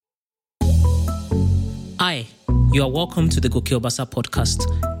Hi, you are welcome to the Goke Obasa podcast,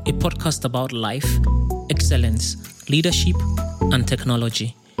 a podcast about life, excellence, leadership, and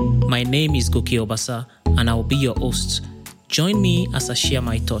technology. My name is Goke Obasa, and I will be your host. Join me as I share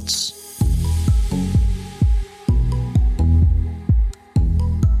my thoughts.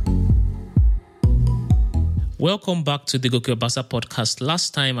 Welcome back to the Goke Obasa podcast.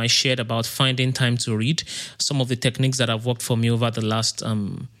 Last time I shared about finding time to read, some of the techniques that have worked for me over the last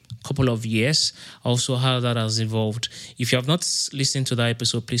couple of years, also how that has evolved. If you have not listened to that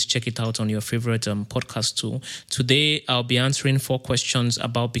episode, please check it out on your favorite podcast tool. Today, I'll be answering 4 questions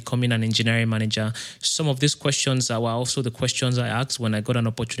about becoming an engineering manager. Some of these questions were also the questions I asked when I got an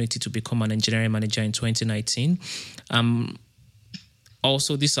opportunity to become an engineering manager in 2019.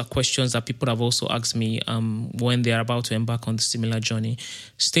 Also, these are questions that people have also asked me when they are about to embark on the similar journey.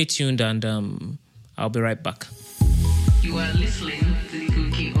 Stay tuned and I'll be right back. You are listening to the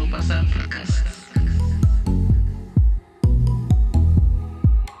Goke Obasa podcast.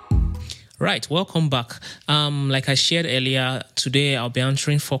 Right, welcome back. Like I shared earlier, today I'll be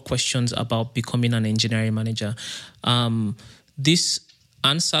answering 4 questions about becoming an engineering manager. These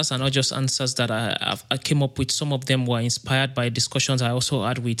answers are not just answers that I came up with. Some of them were inspired by discussions I also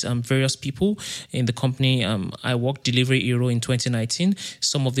had with various people in the company. I worked Delivery Hero in 2019.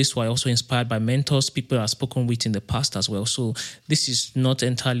 Some of these were also inspired by mentors, people I've spoken with in the past as well. So this is not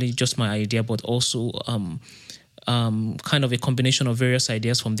entirely just my idea, but also kind of a combination of various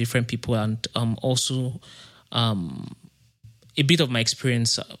ideas from different people and also a bit of my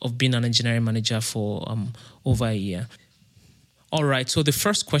experience of being an engineering manager for over a year. All right, so the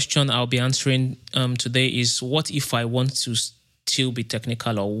first question I'll be answering today is, what if I want to still be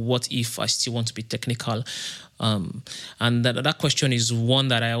technical, or what if I still want to be technical? And that question is one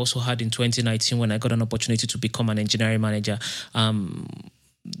that I also had in 2019 when I got an opportunity to become an engineering manager.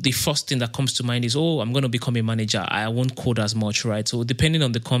 The first thing that comes to mind is, I'm going to become a manager. I won't code as much, right? So depending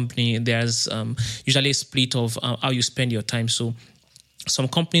on the company, there's usually a split of how you spend your time. So some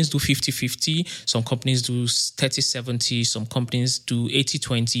companies do 50-50, some companies do 30-70, some companies do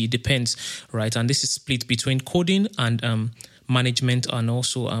 80-20, it depends, right? And this is split between coding and management and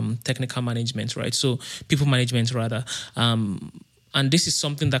also technical management, right? So people management rather. And this is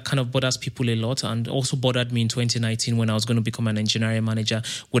something that kind of bothers people a lot and also bothered me in 2019 when I was going to become an engineering manager.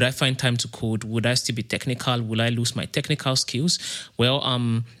 Would I find time to code? Would I still be technical? Will I lose my technical skills? Well,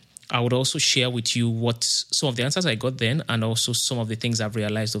 I would also share with you what some of the answers I got then and also some of the things I've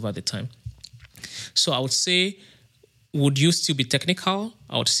realized over the time. So I would say, would you still be technical?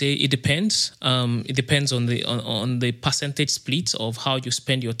 I would say it depends. It depends on the percentage split of how you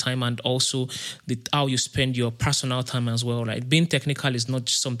spend your time and also how you spend your personal time as well. Right? Being technical is not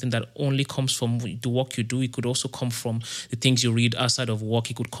just something that only comes from the work you do. It could also come from the things you read outside of work.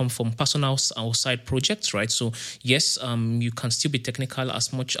 It could come from personal or side projects, right? So yes, you can still be technical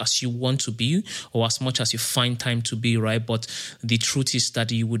as much as you want to be or as much as you find time to be, right? But the truth is that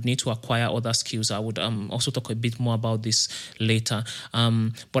you would need to acquire other skills. I would also talk a bit more about this later.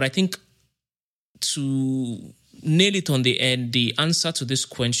 But I think to nail it on the end, the answer to this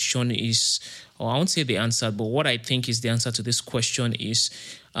question is, or I won't say the answer, but what I think is the answer to this question is,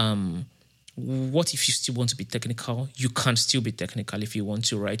 what if you still want to be technical? You can still be technical if you want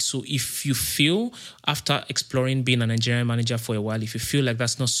to, right? So if you feel, after exploring being an engineering manager for a while, if you feel like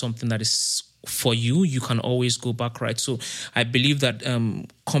that's not something that is for you, you can always go back, right? So I believe that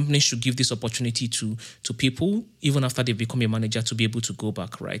companies should give this opportunity to people, even after they become a manager, to be able to go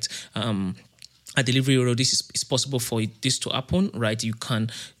back, right? At Delivery Hero, this is possible for this to happen, right? You can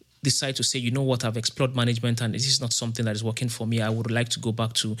decide to say, you know what, I've explored management and this is not something that is working for me. I would like to go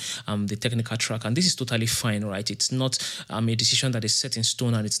back to the technical track. And this is totally fine, right? It's not a decision that is set in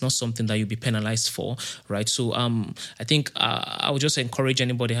stone and it's not something that you'll be penalized for, right? So I think I would just encourage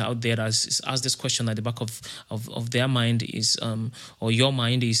anybody out there that asks this question at the back of their mind is, or your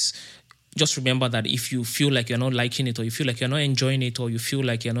mind is, just remember that if you feel like you're not liking it or you feel like you're not enjoying it or you feel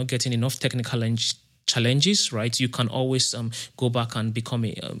like you're not getting enough technical challenges, right? You can always go back and become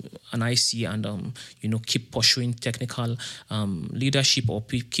an IC and keep pursuing technical leadership or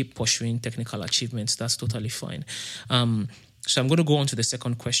keep pursuing technical achievements. That's totally fine. So I'm going to go on to the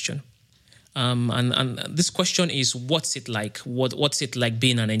second question. And this question is, what's it like? What's it like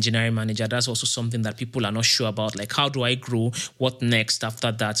being an engineering manager? That's also something that people are not sure about. Like, how do I grow? What next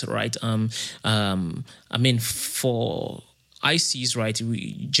after that, right? For ICs, right,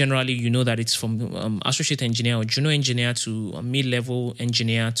 generally, that it's from associate engineer or junior engineer to mid-level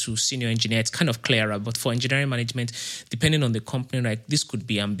engineer to senior engineer. It's kind of clearer. But for engineering management, depending on the company, like, this could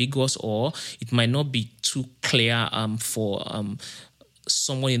be ambiguous or it might not be too clear for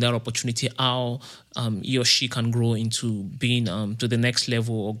someone in that opportunity how he or she can grow into being to the next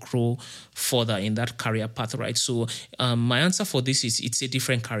level or grow further in that career path, right? So my answer for this is it's a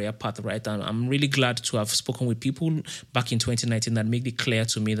different career path, right? And I'm really glad to have spoken with people back in 2019 that made it clear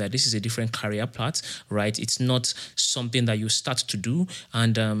to me that this is a different career path, right? It's not something that you start to do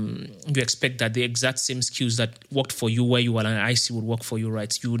and you expect that the exact same skills that worked for you where you are an IC would work for you,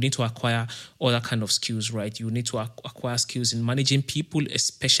 right? You need to acquire other kind of skills, right? You need to acquire skills in managing people,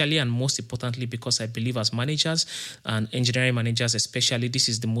 especially and most importantly, because I believe as managers and engineering managers especially, this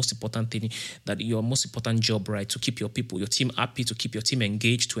is the most important thing, that your most important job, right? To keep your people, your team happy, to keep your team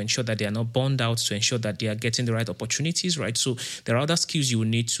engaged, to ensure that they are not burned out, to ensure that they are getting the right opportunities, right? So there are other skills you will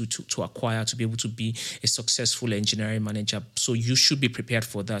need to acquire to be able to be a successful engineering manager. So you should be prepared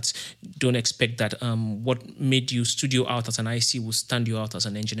for that. Don't expect that what made you studio out as an IC will stand you out as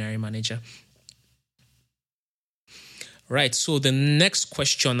an engineering manager. Right. So the next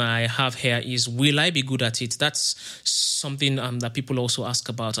question I have here is, will I be good at it? That's something that people also ask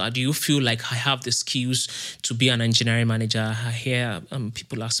about. Do you feel like I have the skills to be an engineering manager? I hear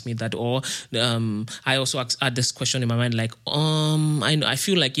people ask me that, or I also had this question in my mind, like, I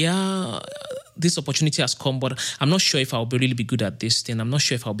feel like, this opportunity has come, but I'm not sure if I'll really be good at this thing. I'm not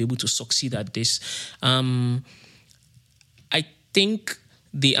sure if I'll be able to succeed at this. I think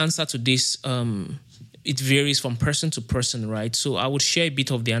the answer to this, it varies from person to person, right? So I would share a bit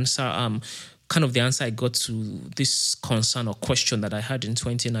of the answer, kind of the answer I got to this concern or question that I had in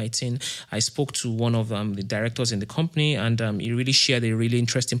 2019. I spoke to one of the directors in the company, and he really shared a really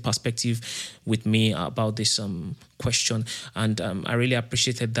interesting perspective with me about this question, and I really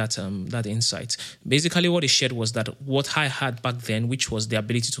appreciated that insight. Basically, what he shared was that what I had back then, which was the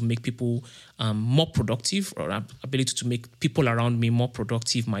ability to make people more productive, or ability to make people around me more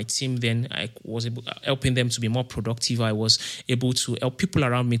productive. My team then, I was helping them to be more productive. I was able to help people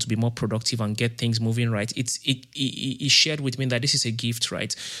around me to be more productive and get things moving right. He shared with me that this is a gift,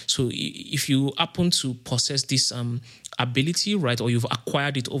 right? So if you happen to possess this ability, right, or you've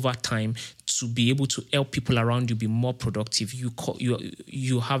acquired it over time to be able to help people around you be more productive,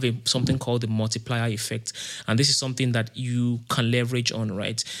 you have something called the multiplier effect, and this is something that you can leverage on,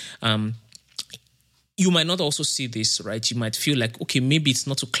 right? You might not also see this, right? You might feel like, okay, maybe it's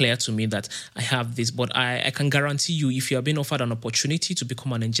not too clear to me that I have this, but I can guarantee you, if you are being offered an opportunity to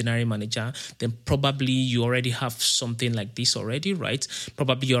become an engineering manager, then probably you already have something like this already, right?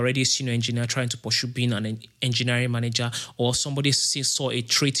 Probably you're already a senior engineer trying to pursue being an engineering manager, or somebody saw a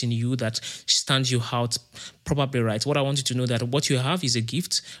trait in you that stands you out. Probably, right. What I want you to know that what you have is a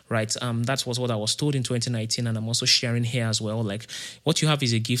gift, right? That was what I was told in 2019, and I'm also sharing here as well. Like, what you have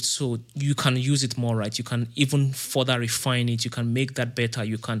is a gift, so you can use it more, right? You can even further refine it. You can make that better.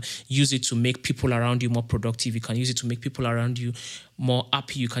 You can use it to make people around you more productive. You can use it to make people around you more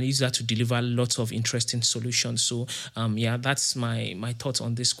happy. You can use that to deliver lots of interesting solutions. So, that's my thoughts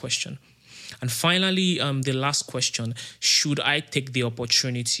on this question. And finally, the last question: should I take the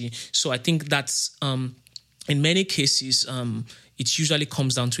opportunity? So I think that's in many cases, it usually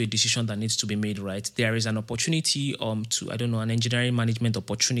comes down to a decision that needs to be made, right? There is an opportunity to, an engineering management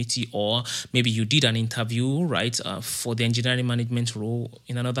opportunity, or maybe you did an interview, right, for the engineering management role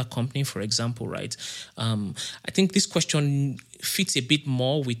in another company, for example, right? I think this question fits a bit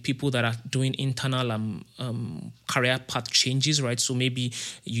more with people that are doing internal career path changes, right? So maybe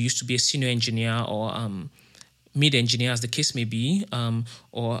you used to be a senior engineer or mid-engineer, as the case may be,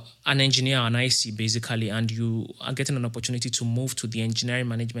 or an engineer, an IC, basically, and you are getting an opportunity to move to the engineering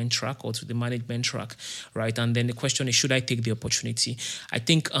management track or to the management track, right? And then the question is, should I take the opportunity? I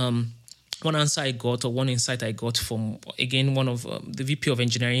think one answer I got, or one insight I got from, again, one of the VP of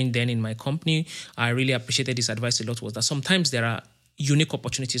engineering then in my company, I really appreciated this advice a lot, was that sometimes there are unique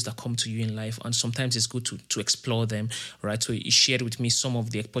opportunities that come to you in life, and sometimes it's good to explore them, right? So he shared with me some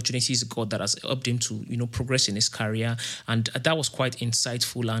of the opportunities he got that has helped him to, progress in his career, and that was quite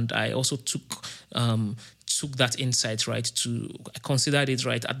insightful. And I also took that insight, right, to consider it,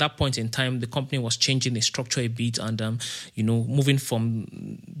 right. At that point in time, the company was changing the structure a bit and, moving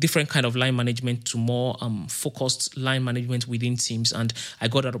from different kind of line management to more focused line management within teams. And I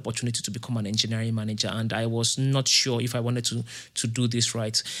got that opportunity to become an engineering manager. And I was not sure if I wanted to do this,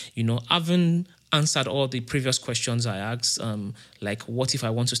 right. Having answered all the previous questions I asked, like what if I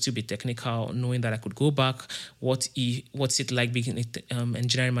want to still be technical, knowing that I could go back, what's it like being an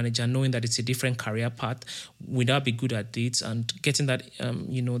engineering manager, knowing that it's a different career path, would I be good at it, and getting that,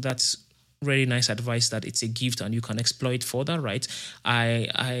 that very nice advice that it's a gift and you can exploit further, right?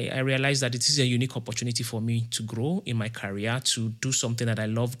 I realized that it is a unique opportunity for me to grow in my career, to do something that I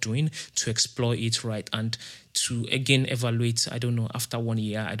love doing, to explore it, right? And to again evaluate, I don't know, after 1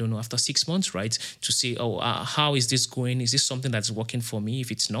 year, I don't know, after 6 months, right? To say, how is this going? Is this something that's working for me? If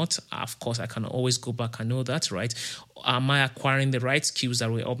it's not, of course, I can always go back and know that, right? Am I acquiring the right skills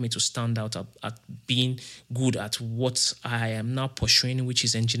that will help me to stand out at being good at what I am now pursuing, which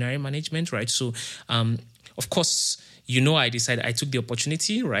is engineering management, right? So, of course, I took the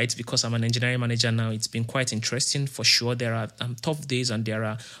opportunity, right? Because I'm an engineering manager now. It's been quite interesting for sure. There are tough days and there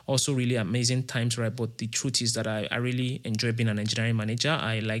are also really amazing times, right? But the truth is that I really enjoy being an engineering manager.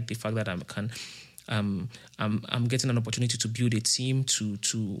 I like the fact that I'm getting an opportunity to build a team, to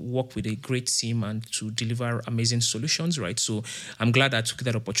work with a great team and to deliver amazing solutions, right? So I'm glad I took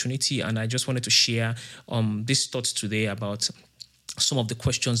that opportunity, and I just wanted to share these thoughts today about some of the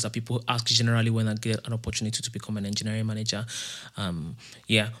questions that people ask generally when I get an opportunity to become an engineering manager.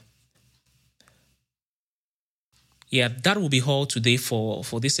 That will be all today for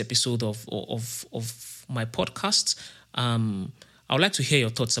this episode of my podcast. I would like to hear your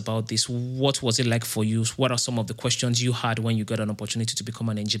thoughts about this. What was it like for you? What are some of the questions you had when you got an opportunity to become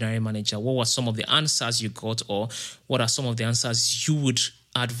an engineering manager? What were some of the answers you got, or what are some of the answers you would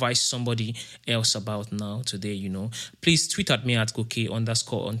advise somebody else about now today? Please tweet at me at Goke_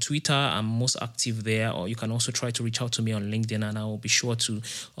 on Twitter. I'm most active there, or you can also try to reach out to me on LinkedIn, and I will be sure to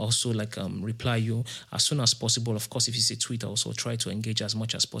also reply you as soon as possible. Of course, if it's a tweet, I'll also try to engage as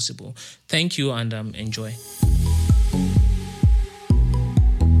much as possible. Thank you, and enjoy.